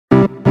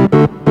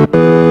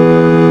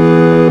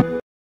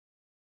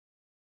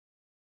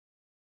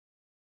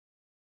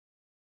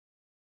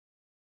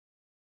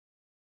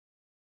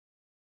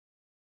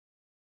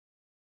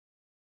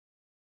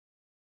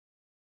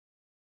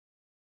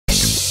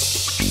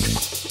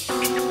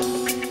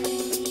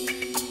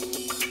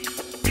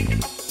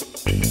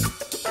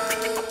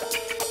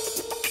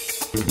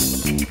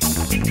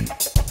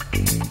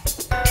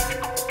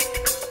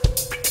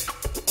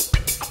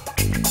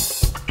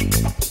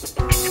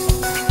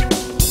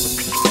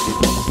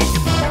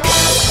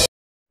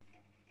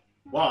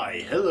Why,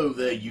 hello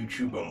there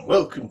YouTube, and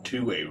welcome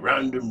to a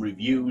Random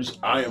Reviews.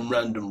 I am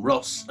Random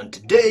Ross, and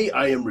today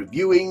I am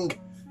reviewing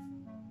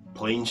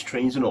Planes,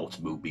 Trains and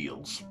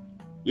Automobiles.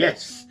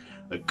 Yes,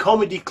 a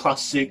comedy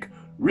classic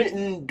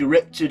written,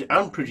 directed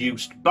and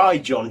produced by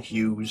John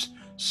Hughes,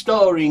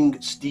 starring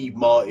Steve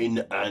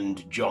Martin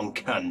and John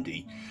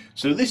Kandy.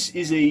 So this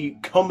is a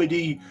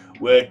comedy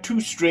where two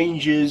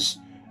strangers,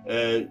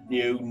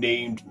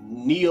 named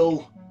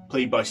Neil,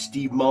 played by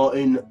Steve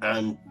Martin,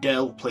 and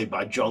Del, played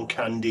by John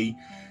Kandy,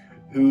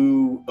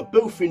 who are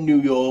both in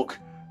New York,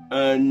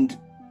 and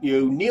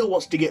Neil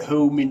wants to get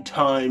home in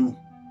time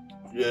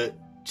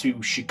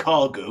to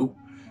Chicago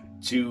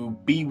to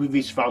be with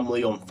his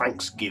family on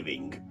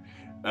Thanksgiving.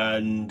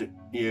 And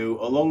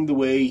along the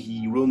way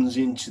he runs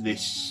into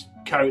this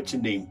character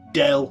named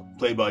Del,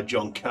 played by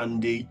John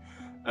Kandy,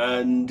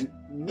 and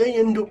they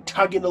end up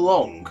tagging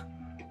along,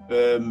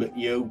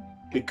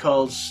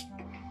 because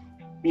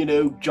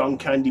John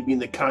Kandy, being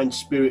the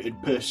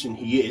kind-spirited person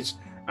he is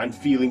and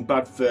feeling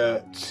bad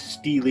for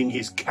stealing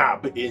his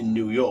cab in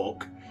New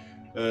York,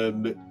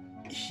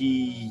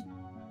 he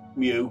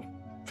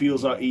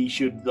feels like he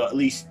should at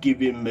least give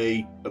him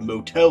a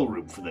motel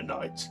room for the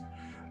night.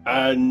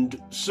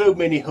 And so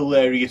many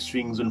hilarious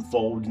things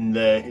unfold in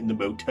there in the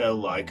motel,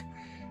 like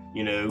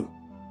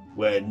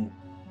when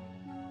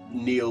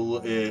Neil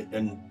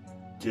and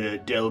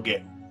Del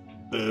get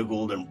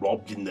burgled and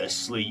robbed in their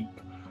sleep,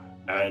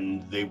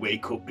 and they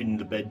wake up in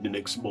the bed the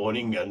next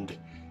morning, and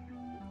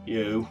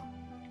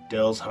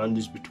Del's hand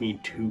is between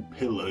two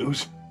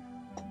pillows,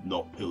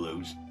 not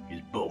pillows, his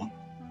bum.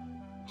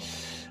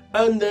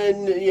 And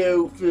then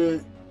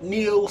for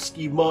Neil,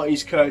 Steve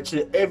Martin's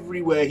character,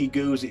 everywhere he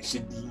goes it's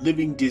a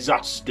living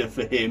disaster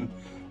for him,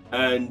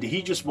 and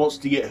he just wants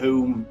to get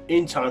home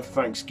in time for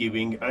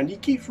Thanksgiving, and he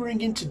keeps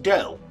ringing to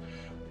Del,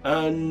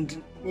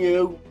 and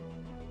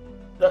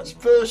that's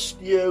first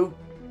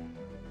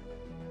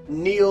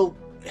Neil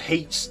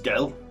hates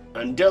Del,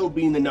 and Del,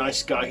 being the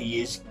nice guy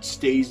he is,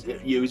 stays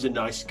is a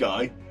nice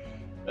guy,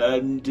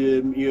 and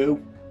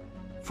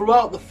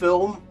throughout the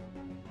film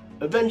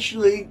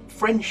eventually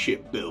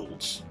friendship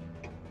builds.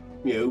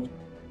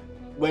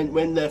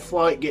 When their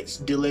flight gets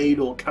delayed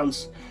or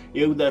cancelled,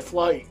 their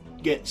flight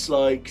gets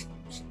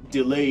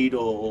delayed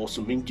or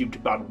something due to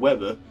bad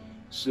weather,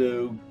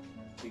 so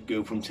they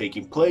go from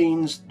taking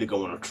planes, they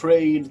go on a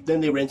train, then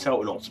they rent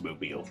out an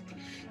automobile.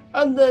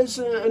 And there's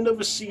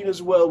another scene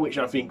as well which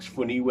I think's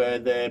funny, where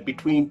they're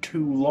between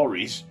two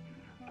lorries,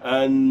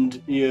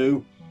 and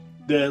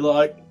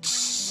they're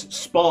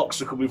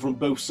sparks are coming from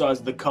both sides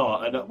of the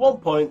car, and at one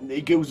point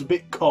it goes a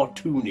bit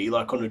cartoony,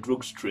 like on a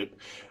drug strip.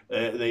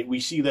 We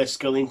see their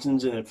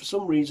skeletons, and for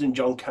some reason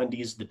John Kandy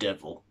is the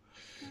devil.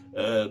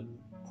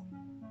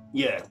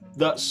 Yeah,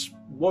 that's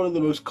one of the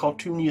most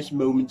cartooniest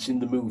moments in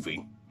the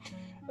movie.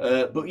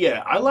 But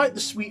yeah, I like the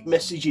sweet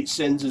message it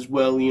sends as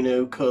well,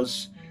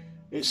 because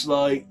it's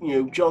like,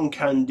 John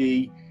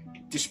Kandy,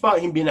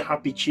 despite him being a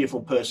happy,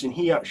 cheerful person,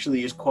 he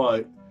actually is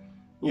quite,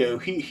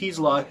 his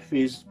life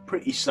is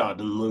pretty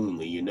sad and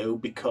lonely,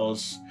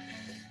 because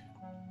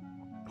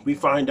we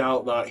find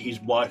out that his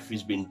wife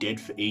has been dead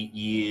for 8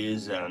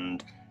 years,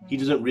 and he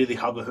doesn't really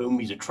have a home.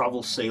 He's a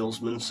travel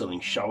salesman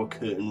selling shower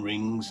curtain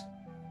rings,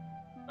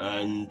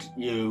 and,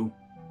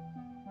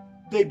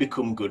 they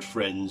become good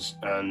friends,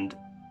 and,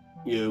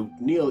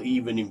 Neil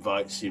even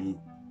invites him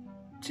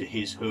to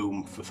his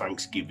home for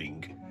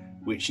Thanksgiving,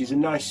 which is a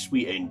nice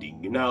sweet ending.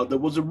 Now, there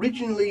was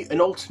originally an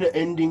alternate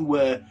ending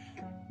where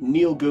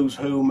Neil goes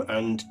home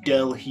and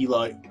Del, he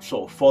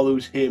sort of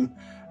follows him,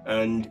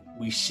 and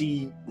we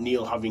see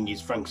Neil having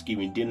his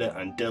Thanksgiving dinner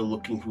and Del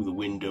looking through the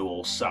window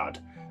all sad.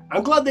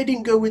 I'm glad they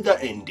didn't go with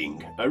that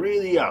ending, I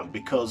really am,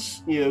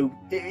 because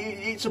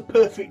it's a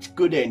perfect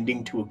good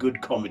ending to a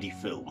good comedy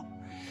film.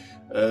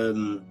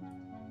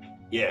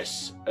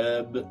 Yes,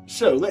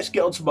 so let's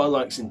get on to my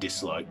likes and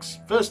dislikes.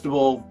 First of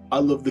all, I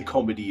love the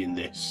comedy in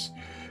this.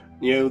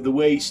 The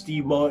way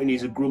Steve Martin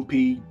is a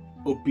grumpy,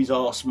 up his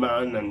arse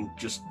man, and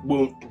just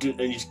won't do,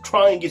 and he's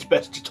trying his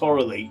best to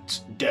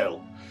tolerate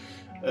Del.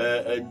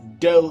 And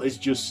Del is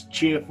just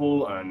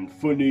cheerful and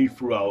funny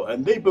throughout,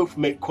 and they both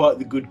make quite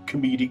the good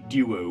comedic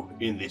duo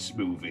in this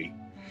movie.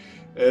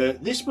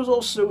 This was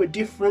also a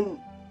different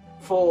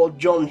for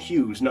John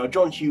Hughes. Now,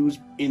 John Hughes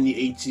in the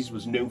 80s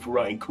was known for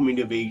writing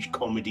coming-of-age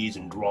comedies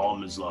and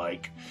dramas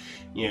like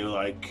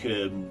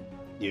The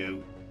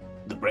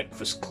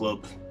Breakfast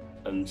Club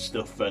and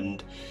stuff,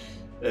 and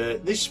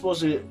this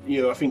was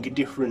I think a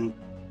different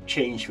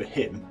change for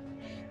him.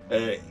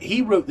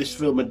 He wrote this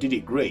film and did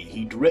it great.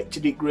 He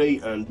directed it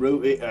great and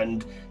wrote it,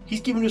 and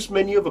he's given us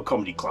many other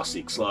comedy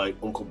classics like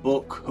Uncle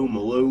Buck, Home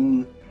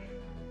Alone.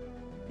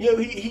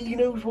 He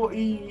knows what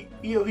he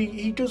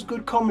does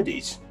good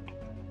comedies.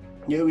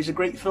 He's a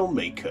great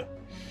filmmaker,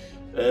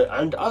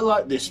 and I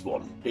like this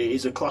one. It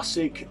is a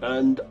classic,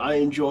 and I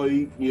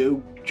enjoy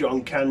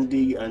John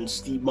Kandy and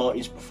Steve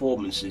Martin's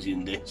performances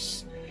in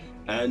this,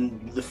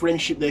 and the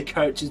friendship their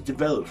characters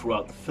develop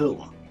throughout the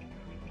film.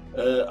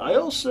 I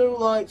also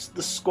liked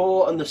the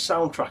score and the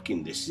soundtrack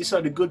in this. This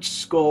had a good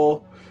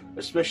score,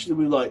 especially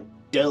with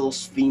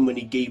Del's theme when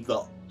he gave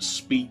that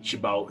speech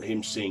about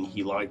him saying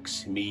he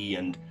likes me,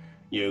 and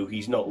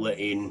he's not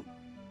letting,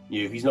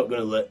 he's not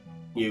going to let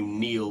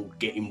Neil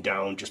get him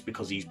down just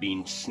because he's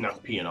been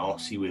snappy and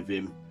arsey with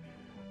him.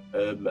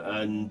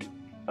 And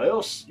I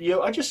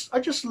also, I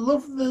just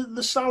love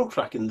the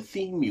soundtrack and the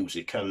theme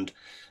music and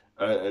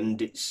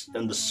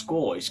the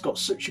score. It's got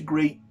such a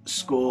great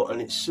score,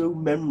 and it's so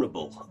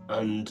memorable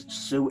and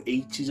so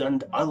 80s,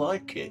 and I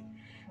like it.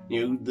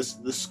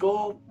 The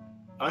score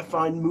I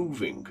find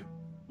moving.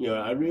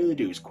 I really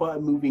do. It's quite a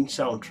moving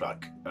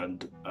soundtrack,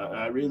 and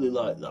I really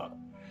like that.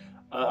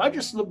 I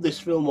just love this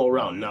film all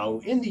around. Now,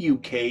 in the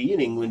UK, in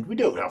England, we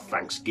don't have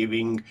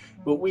Thanksgiving,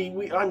 but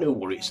I know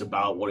what it's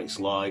about, what it's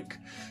like,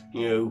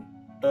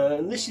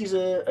 and this is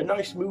a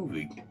nice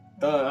movie.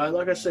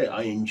 Like I say,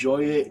 I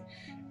enjoy it.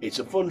 It's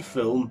a fun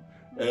film.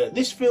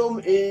 This film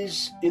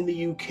is, in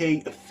the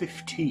UK, a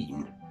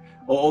 15,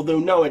 although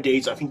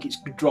nowadays I think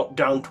it's dropped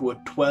down to a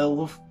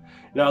 12.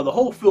 Now, the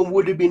whole film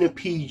would have been a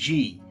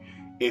PG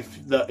if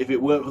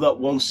it weren't for that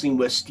one scene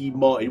where Steve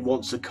Martin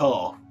wants a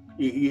car.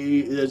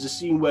 There's a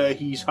scene where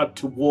he's had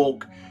to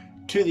walk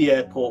to the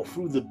airport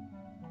through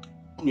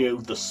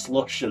the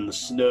slush and the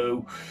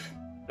snow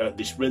at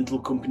this rental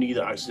company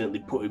that accidentally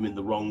put him in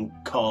the wrong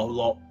car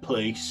lot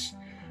place,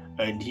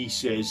 and he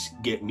says,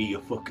 "Get me a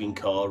fucking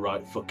car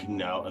right fucking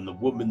now." And the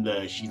woman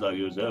there, she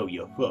goes, "Oh,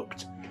 you're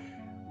fucked."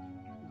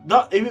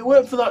 That, if it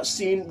weren't for that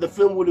scene, the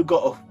film would have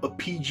got a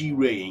PG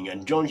rating,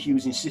 and John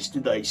Hughes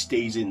insisted that it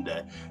stays in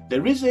there.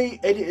 There is a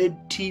edited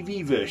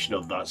TV version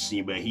of that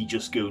scene where he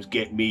just goes,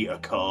 "Get me a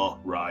car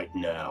right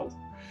now."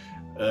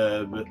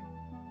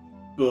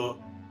 But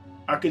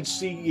I can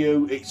see,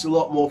 it's a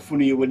lot more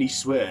funnier when he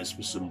swears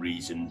for some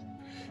reason.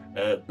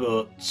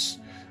 But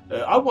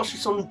I watched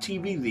this on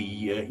TV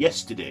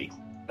yesterday,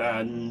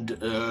 and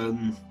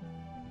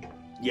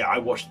yeah, I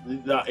watched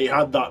that. It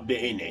had that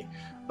bit in it.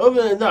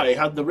 Other than that, it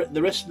had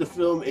the rest of the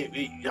film.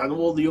 It had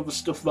all the other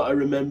stuff that I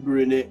remember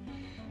in it.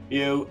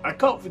 I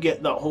can't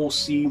forget that whole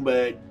scene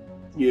where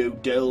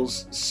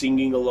Del's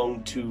singing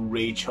along to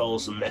Ray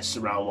Charles and Mess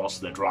Around whilst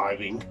they're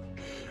driving,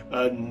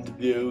 and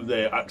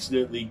they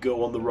accidentally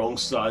go on the wrong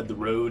side of the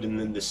road, and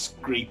then they're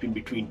scraping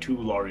between two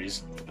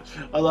lorries.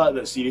 I like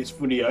that scene. It's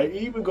funny. I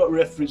even got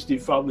referenced in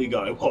Family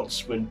Guy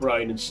once when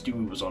Brian and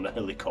Stewie was on a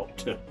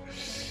helicopter.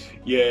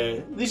 Yeah,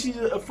 this is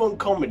a fun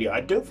comedy.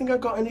 I don't think I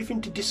got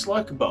anything to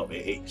dislike about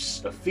it.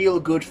 It's a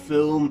feel-good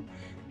film.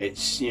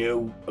 It's,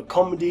 a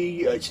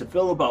comedy. It's a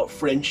film about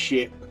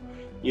friendship,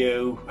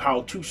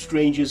 how two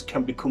strangers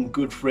can become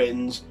good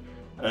friends,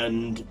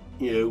 and,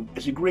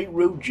 it's a great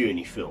road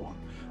journey film.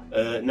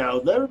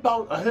 Now,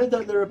 I heard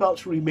that they're about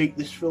to remake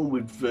this film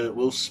with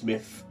Will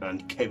Smith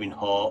and Kevin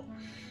Hart.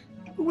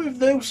 With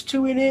those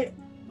two in it,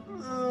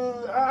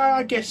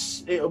 I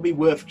guess it'll be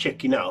worth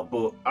checking out,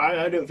 but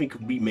I don't think a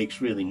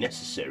remake's really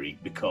necessary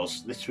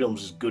because this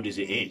film's as good as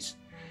it is.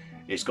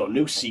 It's got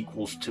no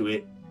sequels to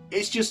it.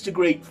 It's just a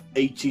great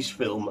 80s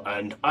film,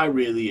 and I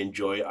really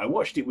enjoy it. I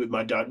watched it with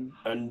my dad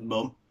and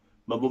mum,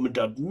 my mum and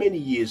dad, many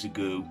years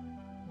ago,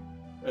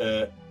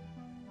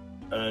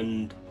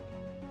 and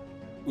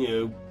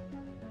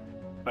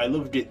I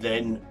loved it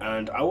then,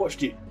 and I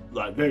watched it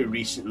very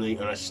recently,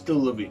 and I still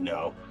love it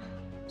now.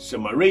 So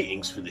my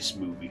ratings for this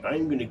movie,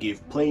 I'm going to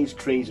give Planes,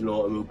 Trains and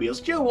Automobiles.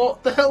 Do you know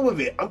what? The hell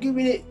with it. I'm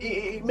giving it,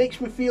 it makes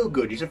me feel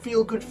good. It's a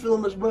feel-good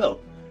film as well.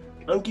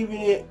 I'm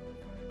giving it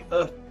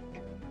a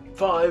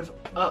 5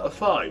 out of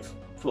 5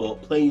 for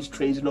Planes,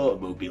 Trains and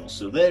Automobiles.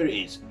 So there it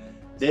is.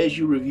 There's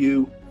your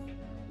review.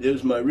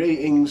 There's my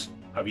ratings.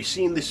 Have you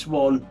seen this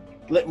one?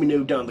 Let me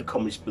know down in the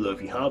comments below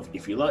if you have.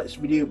 If you like this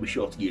video, be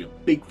sure to give it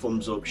a big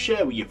thumbs up.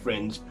 Share with your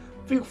friends.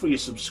 Feel free to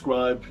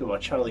subscribe to my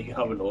channel if you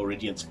haven't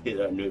already, and to hit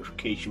that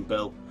notification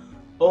bell.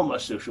 All my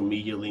social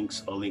media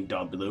links are linked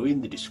down below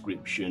in the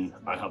description.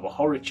 I have a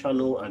horror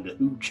channel and a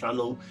Who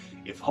channel.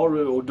 If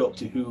horror or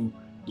Doctor Who,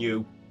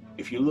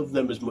 if you love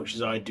them as much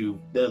as I do,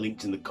 they're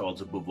linked in the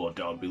cards above or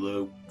down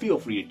below. Feel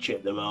free to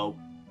check them out.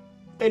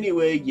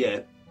 Anyway,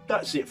 yeah,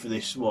 that's it for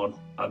this one.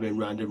 I've been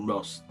Random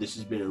Ross. This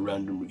has been a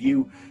random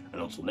review,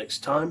 and until next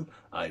time,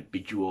 I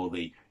bid you all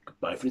the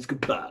goodbye, friends,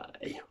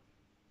 goodbye.